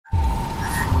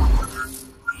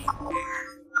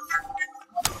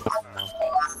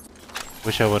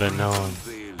Wish I would have known.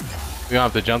 We gonna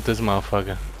have to jump this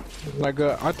motherfucker. Like,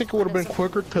 I think it would have been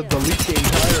quicker to delete the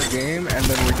entire game and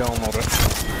then re-download it.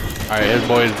 Alright, his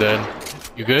boy is dead.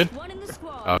 You good?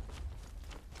 Oh,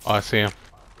 I see him.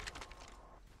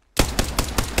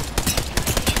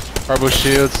 Purple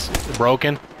shields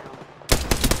broken.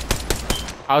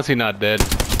 How's he not dead?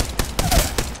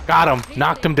 Got him.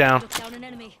 Knocked him down.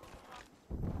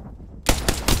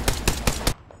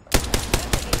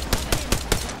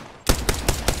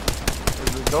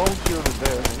 The dome shield is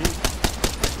there.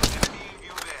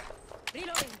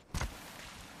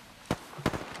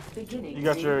 You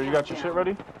got your shit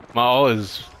ready? My ult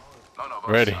is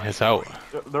ready. It's out.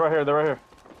 They're right here. They're right here.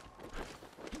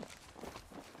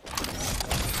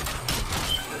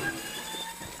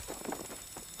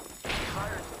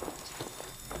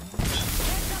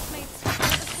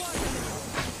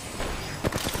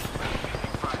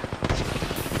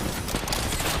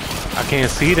 I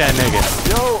can't see that nigga.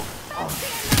 Yo.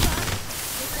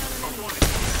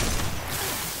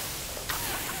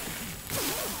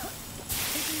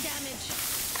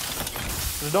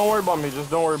 Just don't worry about me. Just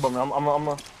don't worry about me. I'm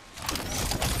a...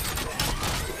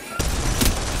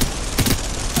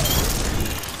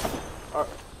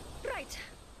 Right.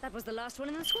 That was the last one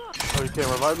in the squad. Oh, you can't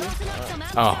revive me?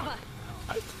 Oh.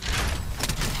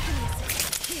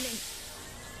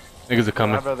 Niggas are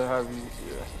coming. I'd rather have you.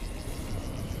 Yeah.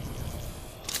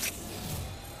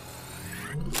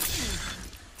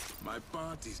 My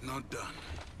part is not done.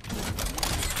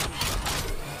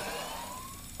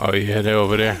 Oh yeah, they're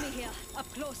over there.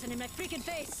 Up close and in my freaking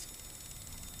face.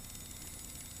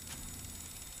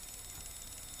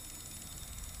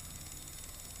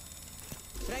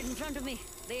 Right in front of me.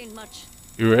 They ain't much.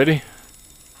 You ready?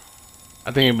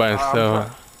 I think he by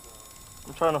himself.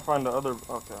 I'm trying to find the other.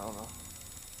 Okay, I don't know.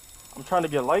 I'm trying to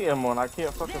get light ammo and I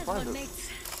can't fucking find it.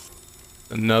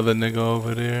 Another nigga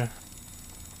over there.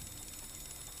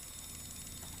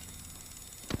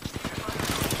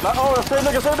 Oh, the same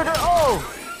nigga, same nigga. Oh!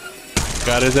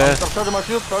 Got his ass. I'm charging my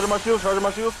shield, charging my shield, charging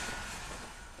my shield.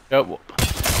 Yep.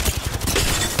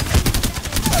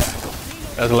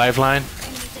 That's a lifeline.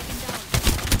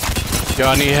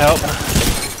 Y'all need help?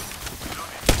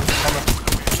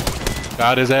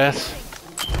 Got his ass.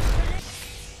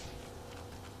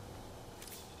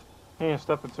 He ain't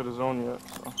stepped into the zone yet,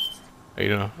 so. How you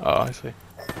doing? Oh, I see.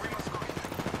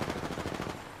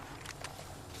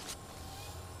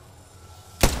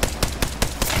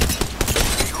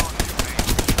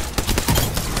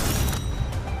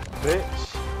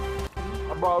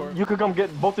 Bitch. Bro, you could come get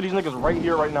both of these niggas right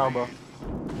here, right now, bro.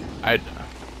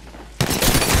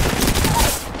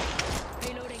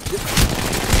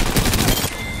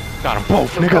 Got them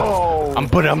both, nigga. Oh. I'm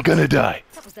gonna die.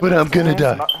 But I'm gonna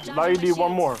die. Now you need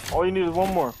one more. All you need is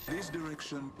one more. This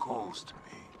direction calls to me.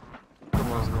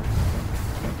 Come on, man.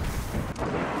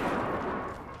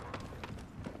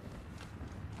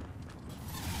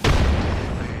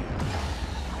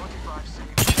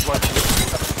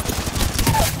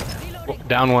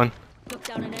 Down one. Took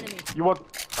down an enemy. You want?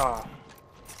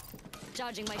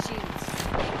 Charging my shields.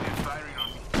 Firing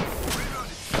on me.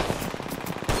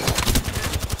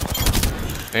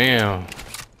 Damn.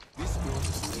 This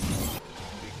goes to the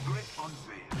great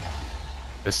unveil.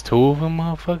 There's two of them,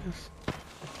 motherfuckers.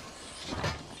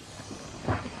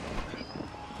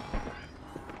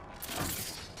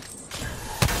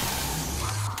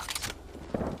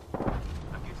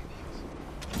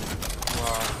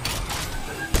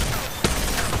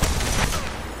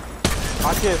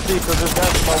 I can't see because this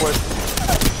guy's my way.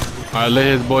 Alright, let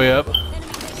his boy up.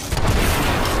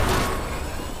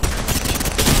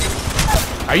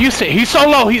 Are you saying he's so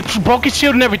low? He broke his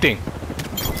shield and everything.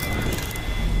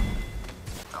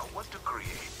 Now what to create?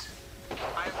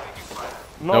 I am taking fire.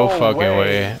 No fucking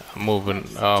way. I'm moving.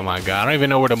 Oh my god, I don't even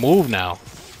know where to move now.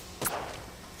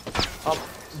 Hold on.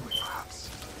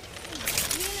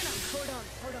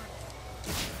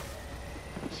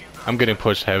 I'm getting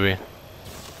pushed heavy.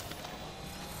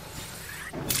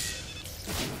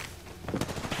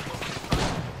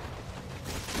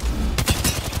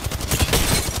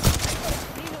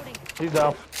 He's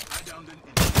down.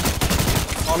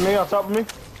 On me, on top of me.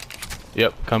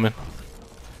 Yep, coming.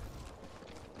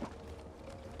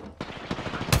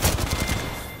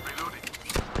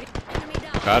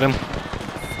 Got him.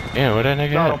 Yeah, where that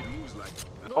nigga Got at? him.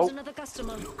 There's another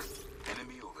customer.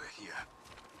 Enemy over here.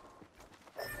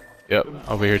 Yep,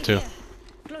 over here too.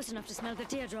 Close enough to smell the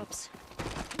teardrops.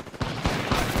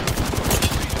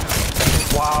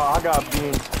 Wow, I got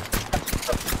beamed.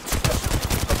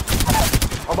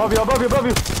 Above you, above you, above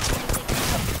you.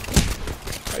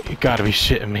 You gotta be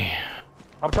shitting me.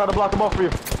 I'm trying to block them off for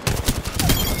you.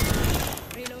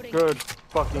 Good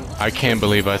fucking. I can't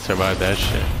believe I survived that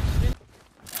shit.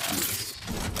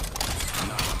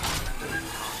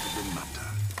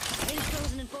 Ring's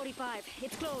closing in 45.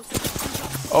 It's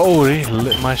close. Oh, they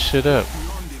lit my shit up.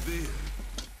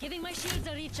 Giving my shields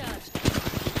a recharge.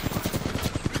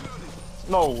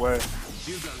 No way.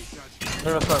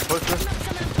 They're gonna start pushing.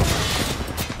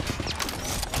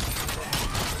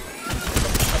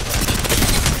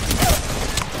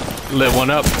 Lit one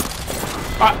up.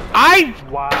 Wow.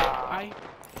 I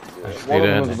One of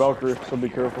them see is that. Valkyrie, so be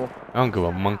careful. I don't give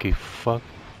a monkey fuck.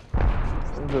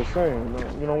 I'm just saying,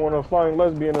 you don't want a flying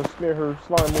lesbian to smear her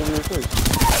slime over your face.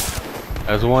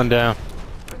 That's one down.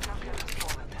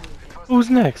 Who's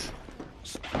next?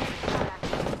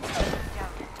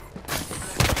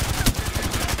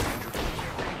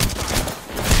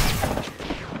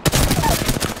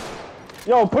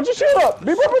 Yo, put your shield up!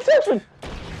 Be more protection!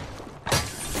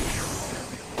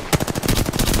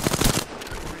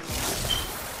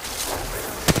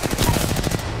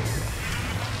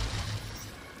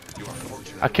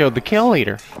 I killed the kill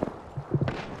leader.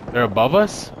 They're above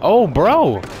us? Oh,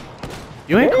 bro.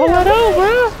 You ain't call that out,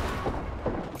 bro.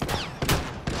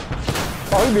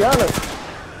 Oh, he's behind us.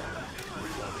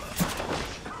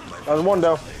 There's one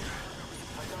down.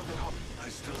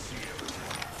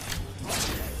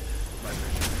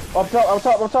 Up top, up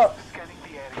top, up top.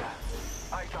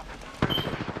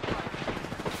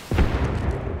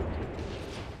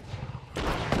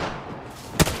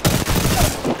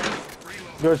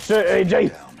 Good shit,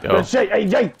 AJ. Yo. Good shit,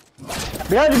 AJ.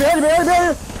 Behind you, behind you, behind you,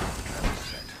 behind you.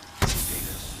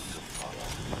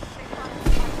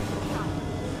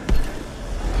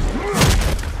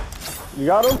 You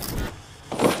got him?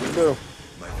 Good.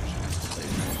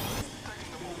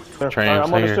 Tramps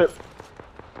I'm on the here. ship.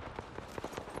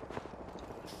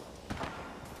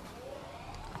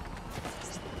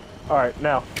 Alright,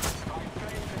 now.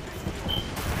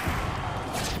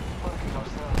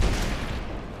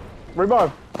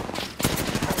 Revive.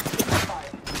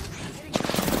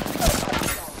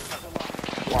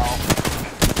 Wow.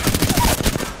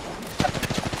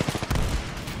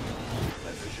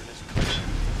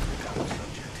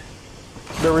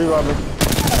 They're reviving.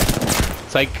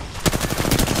 Psych.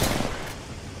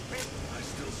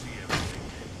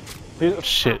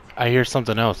 Shit, I hear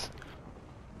something else.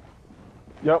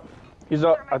 Yep. He's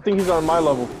up. I think he's on my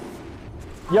level.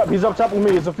 Yep, he's up top with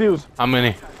me. It's a fuse. How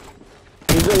many?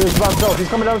 He's about to go. He's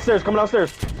coming downstairs. Coming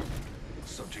downstairs.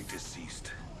 Subject is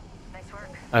ceased.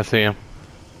 I see him.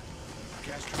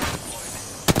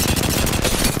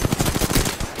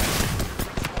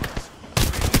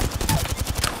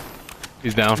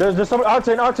 He's down. There's some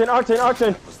Octane. Was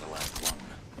the last one.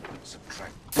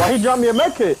 Subtract. Why he dropped me a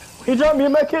med kit? He dropped me a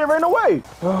med kit and ran away.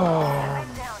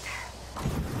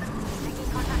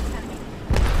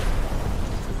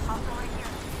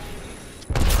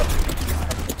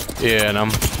 Yeah,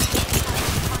 and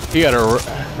he got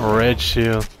a red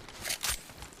shield.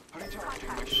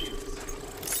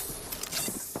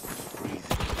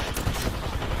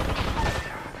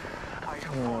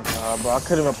 Oh god, bro, I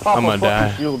couldn't even pop I'ma a fucking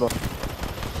die. shield up.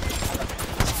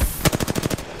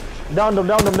 Down them,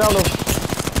 down them, down them.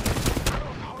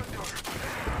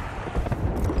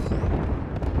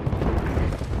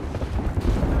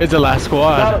 It's the last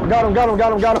squad.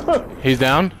 Got him. He's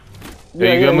down. There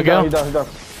Yeah, you go, he's Miguel. down, he's down.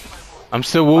 I'm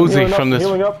still woozy Healing up, from this.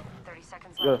 Healing up. 30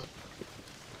 seconds Yeah. left.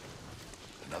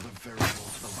 Another variable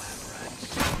for the lab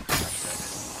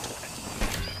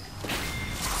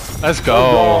rats. Let's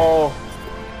go.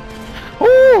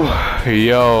 Oh. Woo.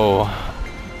 Yo.